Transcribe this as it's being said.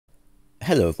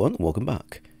Hello everyone, welcome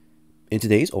back. In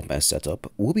today's offense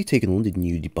setup, we'll be taking on the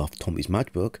new debuff Tommy's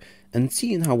Matchbook and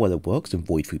seeing how well it works in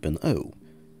Void 3.0.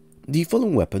 The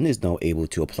following weapon is now able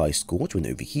to apply Scorch when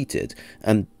overheated,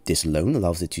 and this alone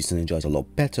allows it to synergize a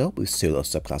lot better with solar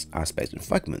subclass aspects and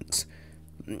fragments.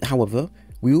 However,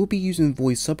 we will be using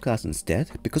Void subclass instead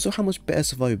because of how much better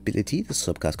survivability the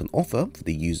subclass can offer for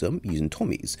the user using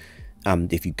Tommy's.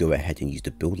 And if you go ahead and use the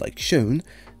build like shown,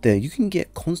 then you can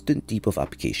get constant debuff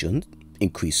application,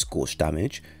 increased Scorch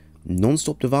damage,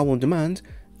 non-stop devour on demand,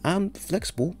 and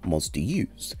flexible mods to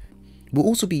use. We'll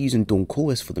also be using Dawn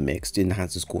Chorus for the mix to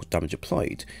enhance the Scorch damage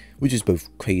applied, which is both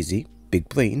crazy, big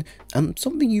brain, and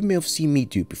something you may have seen me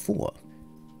do before.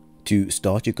 To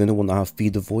start, you're going to want to have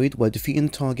Feed the Void, where defeating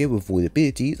the target with void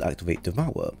abilities activate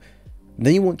Devour.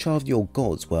 Then you want Child of your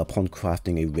Gods, where upon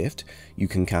crafting a rift, you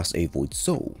can cast a Void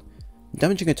Soul.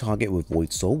 Damaging a target with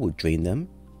Void Soul will drain them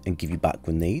and give you back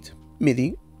Grenade,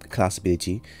 melee, class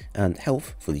ability, and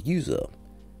health for the user.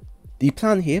 The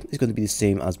plan here is going to be the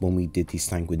same as when we did the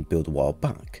Sanguine build a while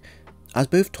back. As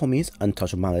both Tommy's and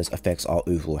Touch of Malice affects our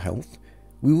overall health,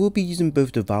 we will be using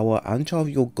both Devour and Child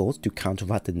of your Gods to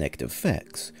counteract the negative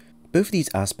effects. Both of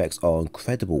these aspects are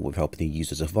incredible with helping the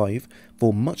user survive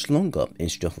for much longer in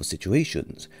stressful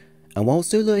situations, and while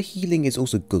solar healing is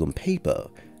also good on paper,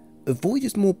 Void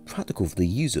is more practical for the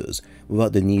users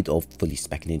without the need of fully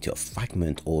speccing into a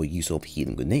fragment or use of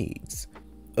healing grenades.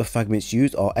 Fragments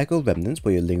used are Echo Remnants,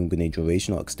 where your lingering grenade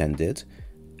duration are extended,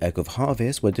 Echo of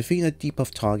Harvest, where defeating a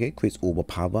debuff target creates Orb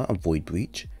Power and Void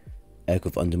Breach, Echo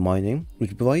of Undermining,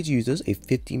 which provides users a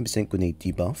 15% grenade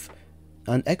debuff,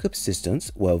 and Echo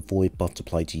Persistence, where void buffs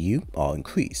applied to you are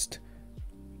increased.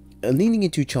 Leaning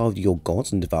into Child of your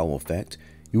Gods and Devour effect,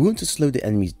 you want to slow the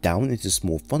enemies down into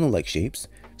small funnel-like shapes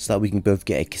so that we can both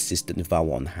get a consistent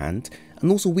Devour on hand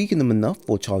and also weaken them enough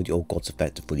for Child of your Gods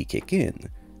effect to fully kick in.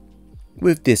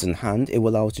 With this in hand, it will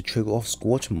allow us to trigger off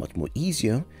Scorch much more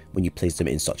easier when you place them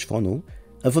in such funnel,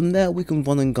 and from there we can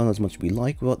run and gun as much as we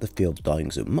like without the fear of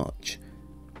dying so much.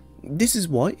 This is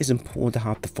why it's important to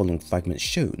have the following fragments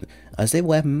shown, as they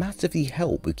will massively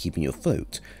help with keeping you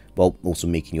afloat, while also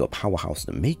making you a powerhouse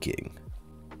in the making.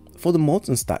 For the mods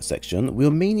and stats section, we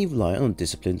are mainly relying on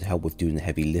discipline to help with doing the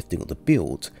heavy lifting of the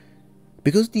build.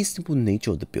 Because of the simple nature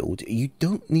of the build, you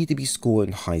don't need to be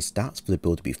scoring high stats for the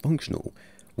build to be functional,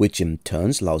 which in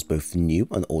turn allows both new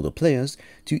and older players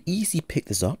to easily pick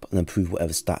this up and improve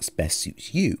whatever stats best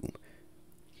suits you.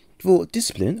 For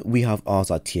discipline, we have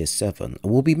ours at tier 7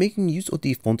 and we'll be making use of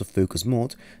the Font of Focus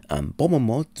mod and Bomber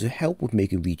mod to help with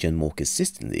making regen more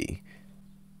consistently.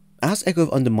 As Echo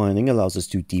of Undermining allows us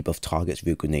to debuff targets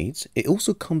with grenades, it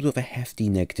also comes with a hefty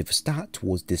negative stat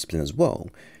towards discipline as well,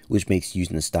 which makes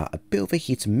using the stat a bit of a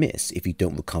hit and miss if you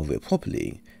don't recover it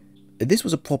properly. This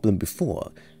was a problem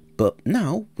before, but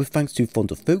now, with thanks to Font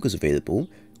of Focus available,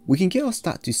 we can get our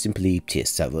stat to simply tier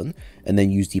 7 and then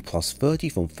use the plus 30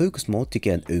 from Focus mod to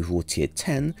get an overall tier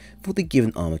 10 for the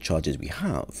given armor charges we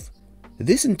have.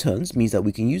 This in turn means that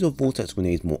we can use our Vortex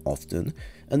grenades more often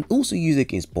and also use it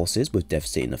against bosses with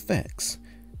devastating effects.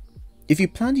 If you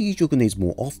plan to use your grenades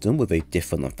more often with a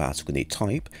different and faster grenade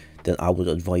type, then I would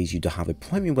advise you to have a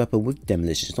primary weapon with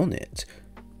demolitions on it.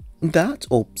 That,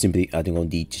 or simply adding on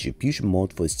the distribution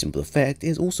mod for a simple effect,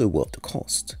 is also worth the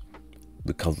cost.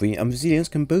 Recovery and resilience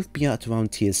can both be at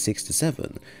around tier 6 to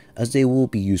 7, as they will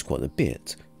be used quite a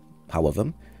bit.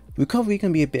 However, recovery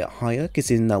can be a bit higher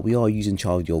considering that we are using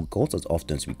Child of your Gods as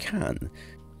often as we can.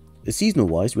 Seasonal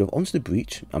wise, we have Onto the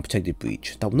Breach and Protected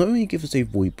Breach that will not only give us a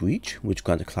Void Breach, which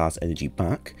grants class energy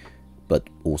back, but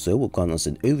also will grant us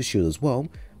an Overshield as well,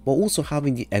 while also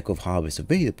having the Echo of Harvest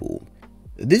available.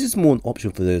 This is more an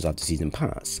option for those after Season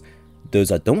Pass. Those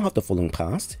that don't have the following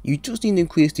pass, you just need to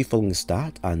increase the following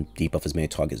stat and debuff as many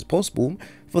targets as possible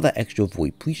for that extra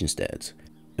Void Breach instead.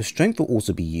 Strength will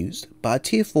also be used, but at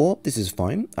tier 4 this is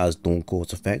fine, as Dawn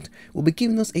Chorus effect will be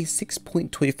giving us a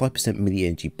 6.25% melee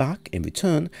energy back in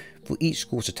return for each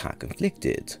Scorch attack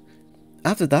inflicted.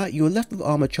 After that, you are left with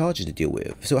armor charges to deal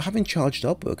with, so having charged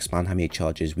up will expand how many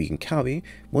charges we can carry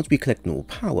once we collect normal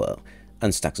power,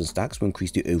 and stacks will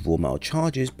increase the overall amount of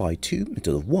charges by 2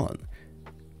 instead of 1.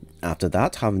 After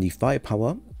that, having the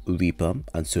Firepower, Reaper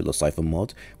and Solar Cypher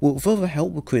mod will further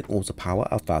help with creating auto power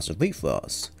at a faster rate for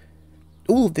us.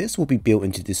 All of this will be built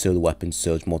into the Solar Weapon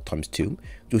Surge mod ×2,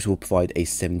 which will provide a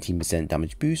 17%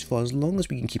 damage boost for as long as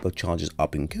we can keep our charges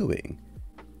up and going.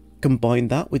 Combine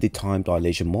that with the Time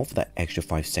Dilation mod for that extra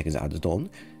 5 seconds added on,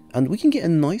 and we can get a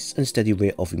nice and steady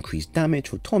rate of increased damage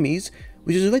for Tommy's,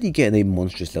 which is already getting a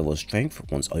monstrous level of strength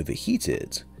once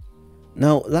overheated.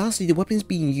 Now lastly, the weapons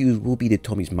being used will be the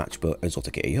Tommy's Matchbook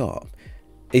Exotic AR.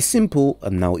 A simple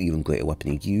and now even greater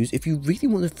weapon to use if you really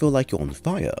want to feel like you're on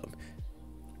fire.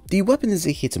 The weapon is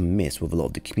a hit and miss with a lot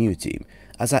of the community,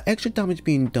 as that extra damage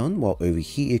being done while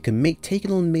overheated can make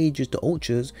taking on mages to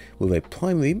ultras with a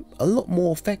primary a lot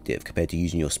more effective compared to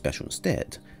using your special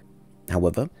instead.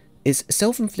 However, its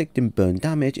self-inflicting burn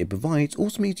damage it provides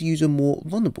also makes the user more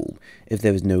vulnerable if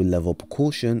there is no level of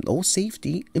precaution or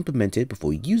safety implemented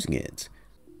before using it.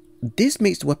 This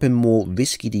makes the weapon more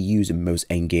risky to use in most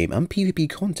endgame and PvP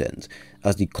content,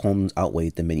 as the cons outweigh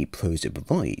the many pros it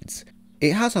provides.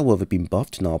 It has however been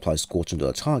buffed to now apply Scorch onto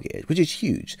the target, which is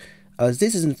huge, as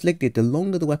this is inflicted the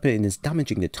longer the weapon is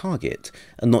damaging the target,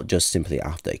 and not just simply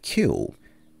after a kill.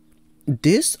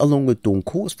 This, along with Dawn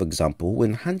Quartz for example, will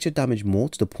enhance your damage more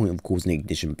to the point of causing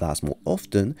ignition blasts more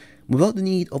often without the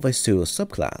need of a solo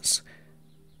subclass.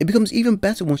 It becomes even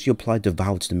better once you apply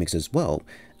devour to the mix as well,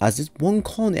 as this one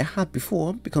con it had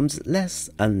before becomes less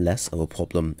and less of a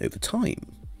problem over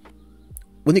time.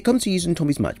 When it comes to using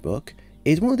Tommy's matchbook,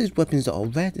 it is one of those weapons that are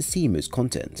rare to see in most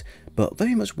content, but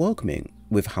very much welcoming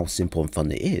with how simple and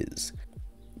fun it is.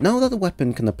 Now that the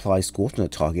weapon can apply Scorch on a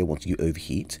target once you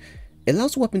overheat, it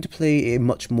allows the weapon to play a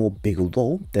much more bigger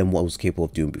role than what it was capable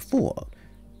of doing before.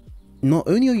 Not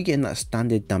only are you getting that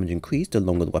standard damage increase the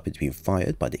longer the weapon is being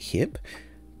fired by the hip,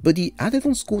 but the added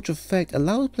on Scorch effect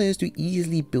allows players to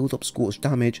easily build up Scorch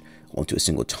damage onto a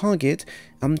single target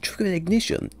and trigger an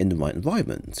ignition in the right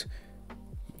environment.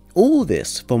 All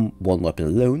this from one weapon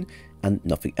alone and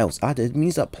nothing else added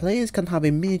means that players can have a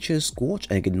miniature Scorch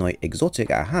and Ignite exotic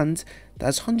at hand that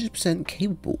is 100%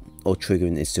 capable of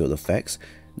triggering its solo effects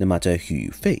no matter who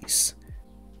you face.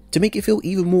 To make it feel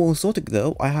even more exotic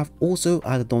though, I have also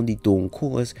added on the Dawn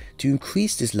Quartz to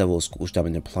increase this level of Scorch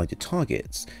damage applied to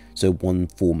targets, so one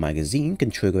full magazine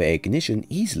can trigger an ignition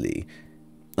easily.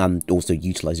 And also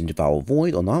utilizing Devour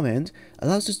Void on our end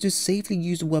allows us to safely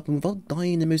use the weapon without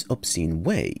dying in the most obscene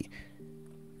way.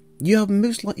 You have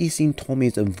most likely seen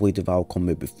Tommy's and Void Devour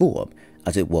combo before,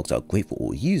 as it works out great for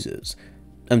all users.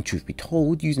 And truth be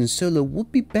told, using solo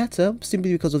would be better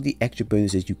simply because of the extra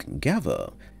bonuses you can gather.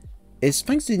 It's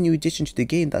thanks to the new addition to the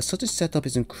game that such a setup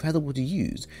is incredible to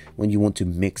use when you want to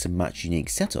mix and match unique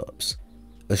setups.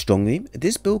 Strongly,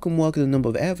 this build can work in a number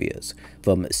of areas,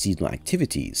 from seasonal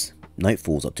activities,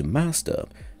 nightfalls up to master,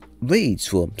 raids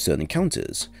for certain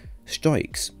encounters,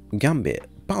 strikes, gambit,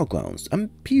 battlegrounds, and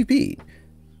PvP.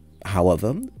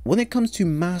 However, when it comes to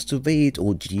master raids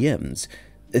or GMs,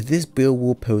 this build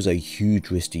will pose a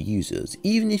huge risk to users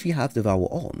even if you have Devour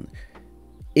on.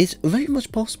 It's very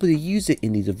much possible to use it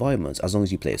in these environments as long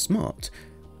as you play it smart,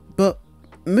 but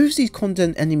most of these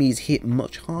content enemies hit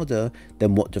much harder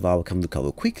than what Devour can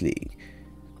recover quickly.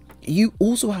 You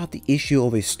also have the issue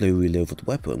of a slow reload for the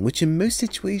weapon, which in most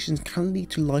situations can lead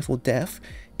to life or death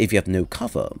if you have no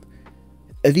cover.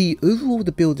 The overall of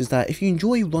the build is that if you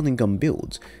enjoy run and gun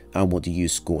builds and want to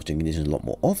use Scorch and Ignition a lot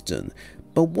more often,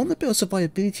 but want a bit of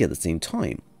survivability at the same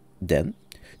time, then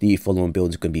the following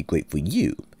build is going to be great for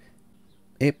you.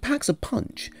 It packs a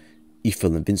punch, you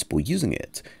feel invincible using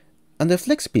it, and the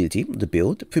flexibility of the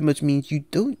build pretty much means you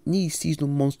don't need seasonal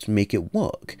monsters to make it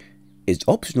work. It's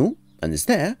optional and it's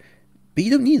there, but you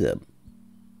don't need them.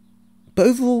 But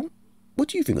overall, what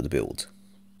do you think of the build?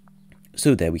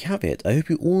 So there we have it. I hope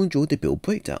you all enjoyed the build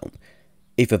breakdown.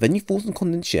 If you have any thoughts on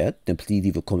content shared, then please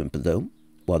leave a comment below.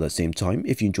 While at the same time,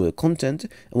 if you enjoy the content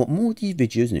and want more of these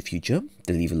videos in the future,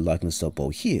 then leave a like and a sub below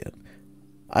here.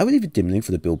 I will leave a dim link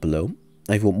for the build below.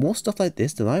 And if you want more stuff like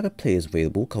this, then I have a playlist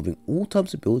available covering all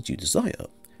types of builds you desire.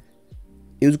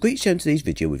 It was great sharing today's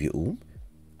video with you all,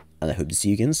 and I hope to see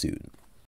you again soon.